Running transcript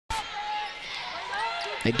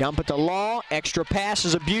They dump it to Law. Extra pass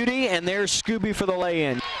is a beauty, and there's Scooby for the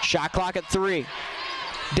lay-in. Shot clock at 3.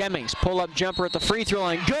 Demings, pull-up jumper at the free throw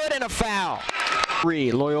line. Good, and a foul.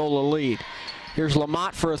 3, Loyola lead. Here's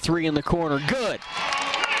Lamont for a 3 in the corner. Good.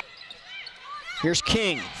 Here's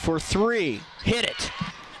King for 3. Hit it.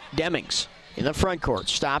 Demings in the front court.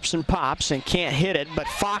 Stops and pops and can't hit it, but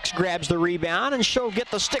Fox grabs the rebound, and she'll get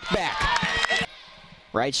the stick back.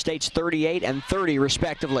 Wright State's 38 and 30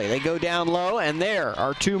 respectively. They go down low, and there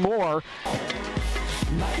are 2 more.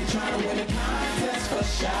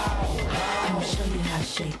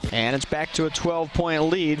 And it's back to a 12-point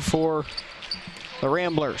lead for the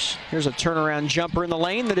Ramblers. Here's a turnaround jumper in the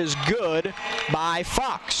lane that is good by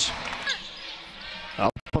Fox.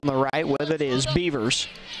 Up on the right with it is Beavers.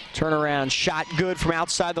 Turnaround shot good from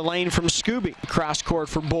outside the lane from Scooby. Cross court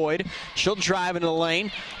for Boyd. She'll drive into the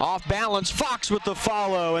lane. Off balance. Fox with the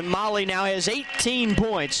follow, and Molly now has 18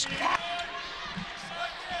 points.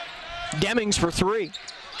 Demings for 3.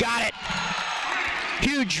 Got it.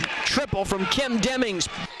 Huge triple from Kim Demings.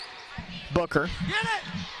 Booker.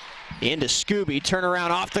 Into Scooby. Turnaround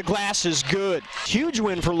off the glass is good. Huge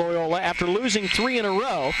win for Loyola after losing 3 in a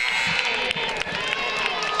row.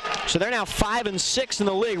 So they're now 5 and 6 in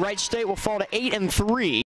the league. Wright State will fall to 8 and 3.